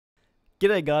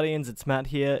G'day Guardians, it's Matt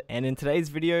here, and in today's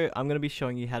video, I'm going to be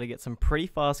showing you how to get some pretty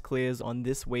fast clears on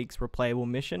this week's replayable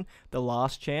mission, The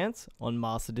Last Chance, on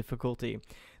Master difficulty.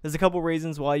 There's a couple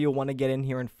reasons why you'll want to get in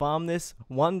here and farm this,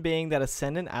 one being that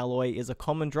Ascendant Alloy is a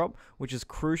common drop, which is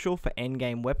crucial for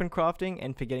endgame weapon crafting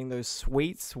and for getting those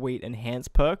sweet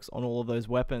enhanced perks on all of those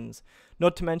weapons.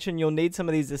 Not to mention, you'll need some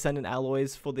of these Ascendant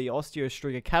Alloys for the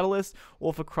Osteostriga Catalyst,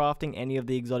 or for crafting any of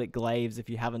the exotic glaives if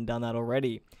you haven't done that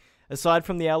already. Aside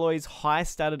from the alloys, high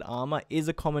statted armor is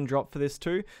a common drop for this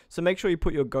too, so make sure you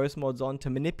put your ghost mods on to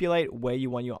manipulate where you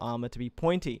want your armor to be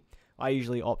pointy. I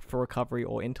usually opt for recovery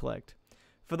or intellect.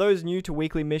 For those new to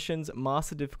weekly missions,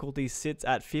 Master difficulty sits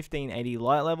at 1580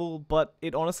 light level, but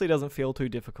it honestly doesn't feel too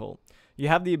difficult. You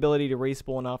have the ability to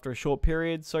respawn after a short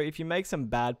period, so if you make some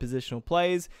bad positional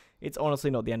plays, it's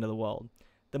honestly not the end of the world.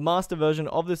 The Master version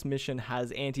of this mission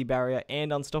has anti-barrier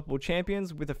and unstoppable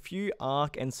champions with a few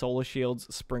arc and solar shields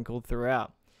sprinkled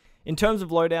throughout. In terms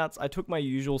of loadouts, I took my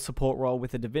usual support role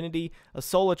with a divinity, a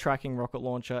solar tracking rocket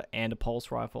launcher, and a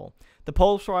pulse rifle. The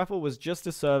pulse rifle was just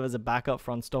to serve as a backup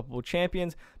for unstoppable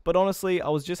champions, but honestly I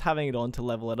was just having it on to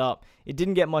level it up. It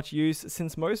didn't get much use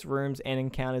since most rooms and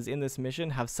encounters in this mission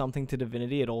have something to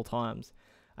divinity at all times.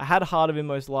 I had Heart of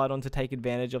Inmost Light on to take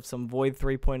advantage of some Void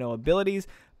 3.0 abilities,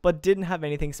 but didn't have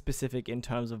anything specific in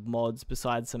terms of mods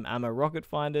besides some ammo rocket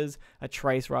finders, a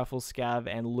trace rifle scav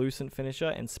and lucent finisher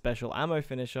and special ammo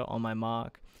finisher on my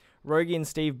mark. Roguey and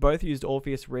Steve both used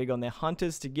Orpheus Rig on their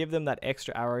hunters to give them that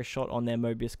extra arrow shot on their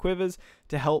Mobius quivers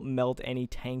to help melt any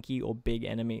tanky or big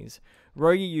enemies.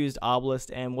 Roguey used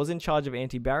Arbalist and was in charge of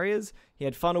anti-barriers. He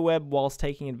had Funnel Web whilst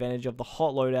taking advantage of the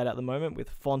hot loadout at the moment with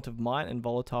Font of Might and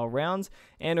volatile rounds,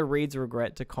 and a Reed's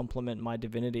Regret to complement my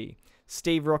divinity.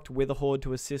 Steve rocked Witherhoard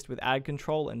to assist with ad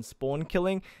control and spawn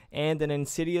killing, and an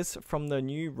Insidious from the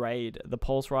new raid, the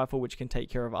pulse rifle which can take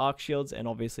care of arc shields and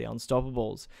obviously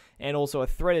unstoppables, and also a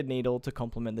threaded needle to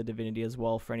complement the divinity as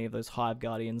well for any of those Hive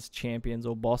Guardians, champions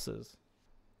or bosses.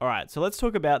 Alright, so let's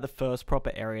talk about the first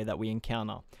proper area that we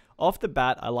encounter. Off the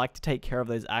bat, I like to take care of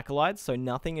those acolytes so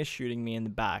nothing is shooting me in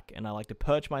the back, and I like to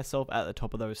perch myself at the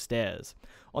top of those stairs.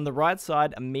 On the right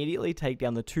side, immediately take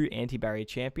down the two anti-barrier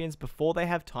champions before they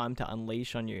have time to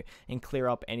unleash on you and clear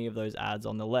up any of those ads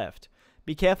on the left.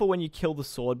 Be careful when you kill the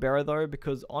sword bearer though,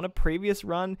 because on a previous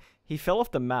run, he fell off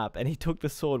the map and he took the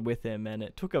sword with him, and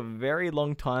it took a very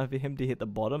long time for him to hit the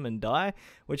bottom and die,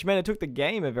 which meant it took the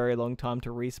game a very long time to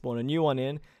respawn a new one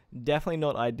in. Definitely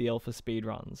not ideal for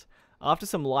speedruns. After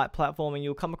some light platforming,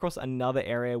 you'll come across another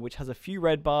area which has a few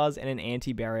red bars and an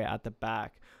anti-barrier at the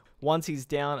back. Once he's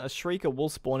down, a Shrieker will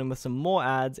spawn in with some more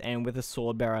ads and with a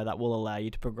sword bearer that will allow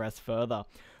you to progress further.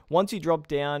 Once you drop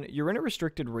down, you're in a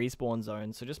restricted respawn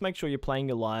zone, so just make sure you're playing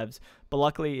your lives, but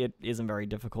luckily it isn't very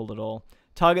difficult at all.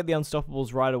 Target the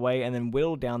unstoppables right away and then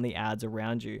whittle down the ads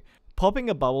around you. Popping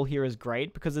a bubble here is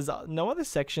great because there's no other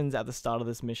sections at the start of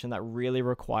this mission that really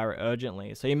require it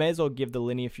urgently, so you may as well give the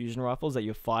linear fusion rifles that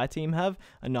your fire team have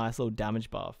a nice little damage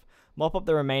buff. Mop up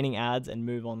the remaining ads and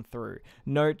move on through.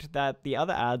 Note that the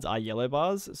other ads are yellow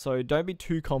bars, so don't be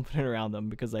too confident around them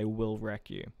because they will wreck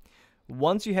you.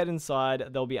 Once you head inside,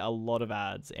 there'll be a lot of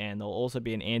ads, and there'll also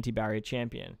be an anti-barrier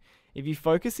champion. If you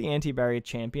focus the anti-barrier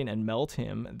champion and melt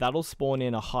him, that'll spawn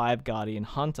in a Hive Guardian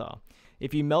hunter.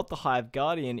 If you melt the Hive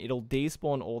Guardian, it'll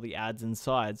despawn all the ads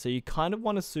inside, so you kind of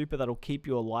want a super that'll keep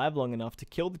you alive long enough to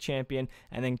kill the champion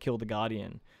and then kill the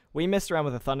Guardian. We messed around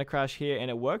with a Thunder Crash here and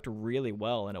it worked really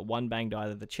well, and it one-banged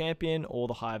either the champion or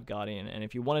the Hive Guardian, and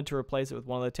if you wanted to replace it with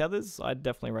one of the tethers, I'd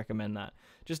definitely recommend that.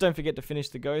 Just don't forget to finish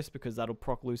the ghost because that'll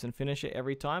proc loose and finish it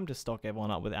every time to stock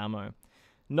everyone up with ammo.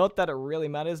 Not that it really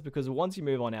matters because once you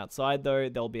move on outside though,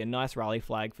 there'll be a nice rally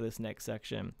flag for this next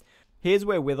section. Here's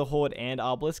where Witherhoard and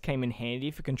Arbalist came in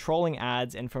handy for controlling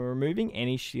ads and for removing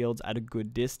any shields at a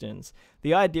good distance.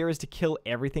 The idea is to kill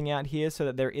everything out here so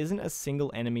that there isn't a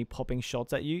single enemy popping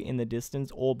shots at you in the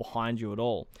distance or behind you at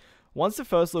all. Once the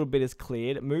first little bit is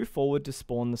cleared, move forward to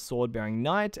spawn the sword-bearing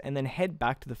knight and then head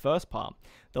back to the first part.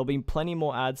 There'll be plenty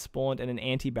more ads spawned and an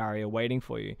anti-barrier waiting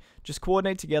for you. Just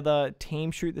coordinate together,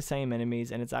 team shoot the same enemies,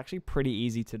 and it's actually pretty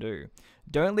easy to do.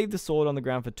 Don't leave the sword on the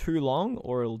ground for too long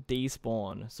or it'll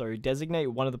despawn, so designate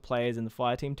one of the players in the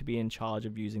fire team to be in charge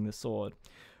of using the sword.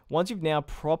 Once you've now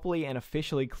properly and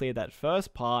officially cleared that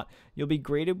first part, you'll be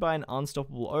greeted by an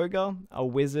unstoppable ogre, a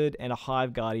wizard, and a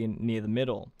Hive Guardian near the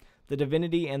middle. The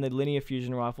divinity and the linear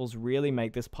fusion rifles really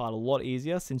make this part a lot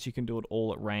easier since you can do it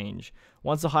all at range.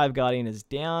 Once the Hive Guardian is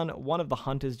down, one of the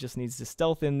hunters just needs to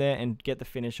stealth in there and get the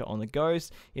finisher on the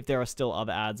ghost if there are still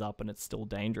other ads up and it's still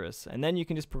dangerous. And then you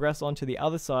can just progress on to the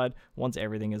other side once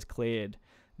everything is cleared.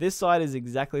 This side is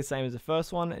exactly the same as the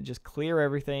first one, just clear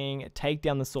everything, take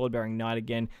down the sword-bearing knight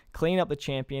again, clean up the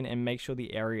champion, and make sure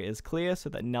the area is clear so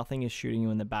that nothing is shooting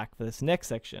you in the back for this next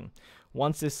section.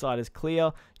 Once this side is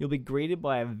clear, you'll be greeted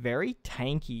by a very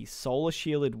tanky,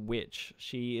 solar-shielded witch.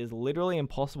 She is literally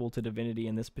impossible to divinity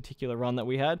in this particular run that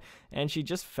we had, and she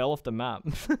just fell off the map.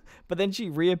 But then she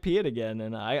reappeared again,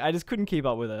 and I just couldn't keep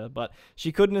up with her, but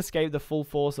she couldn't escape the full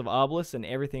force of Arbalest and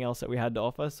everything else that we had to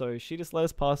offer, so she just let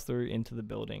us pass through into the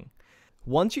building.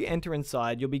 Once you enter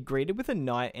inside, you'll be greeted with a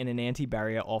knight and an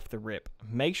anti-barrier off the rip.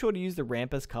 Make sure to use the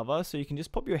ramp as cover so you can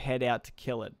just pop your head out to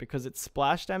kill it, because its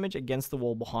splash damage against the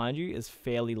wall behind you is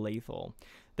fairly lethal.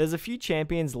 There's a few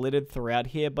champions littered throughout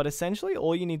here, but essentially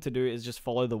all you need to do is just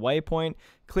follow the waypoint,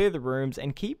 clear the rooms,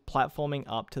 and keep platforming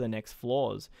up to the next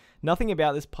floors. Nothing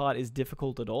about this part is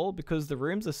difficult at all, because the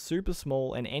rooms are super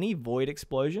small and any void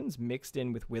explosions mixed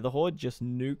in with Witherhoard just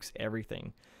nukes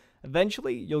everything.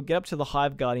 Eventually, you'll get up to the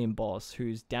Hive Guardian boss,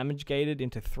 who's damage gated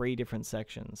into 3 different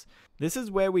sections. This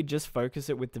is where we just focus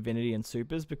it with Divinity and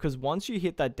Supers, because once you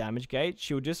hit that damage gate,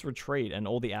 she'll just retreat and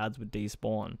all the adds would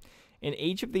despawn. In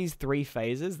each of these 3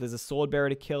 phases, there's a sword bearer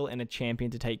to kill and a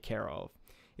champion to take care of.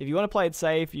 If you want to play it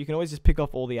safe, you can always just pick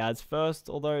off all the adds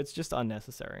first, although it's just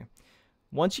unnecessary.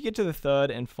 Once you get to the 3rd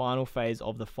and final phase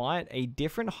of the fight, a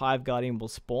different Hive Guardian will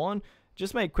spawn.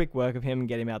 Just make quick work of him and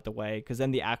get him out the way, because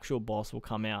then the actual boss will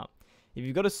come out. If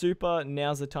you've got a super,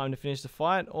 now's the time to finish the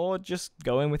fight, or just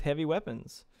go in with heavy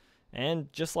weapons.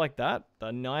 And just like that,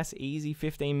 a nice easy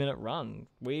 15-minute run.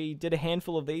 We did a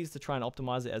handful of these to try and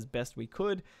optimize it as best we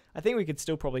could. I think we could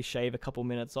still probably shave a couple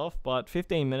minutes off, but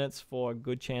 15 minutes for a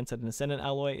good chance at an Ascendant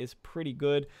Alloy is pretty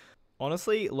good.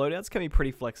 Honestly, loadouts can be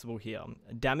pretty flexible here.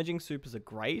 Damaging supers are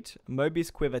great,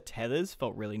 Mobius Quiver tethers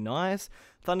felt really nice,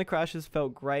 Thunder Crashes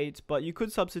felt great, but you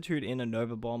could substitute in a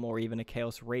Nova Bomb or even a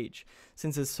Chaos Reach.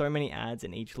 Since there's so many adds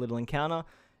in each little encounter,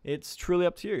 it's truly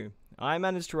up to you. I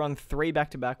managed to run 3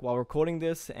 back-to-back while recording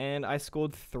this, and I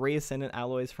scored 3 Ascendant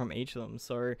Alloys from each of them,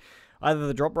 so either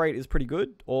the drop rate is pretty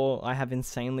good, or I have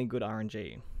insanely good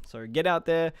RNG. So get out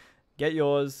there, get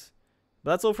yours.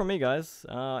 But that's all from me, guys.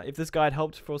 If this guide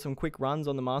helped for some quick runs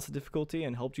on the Master difficulty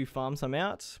and helped you farm some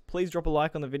out, please drop a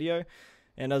like on the video.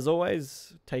 And as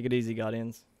always, take it easy,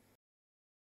 Guardians.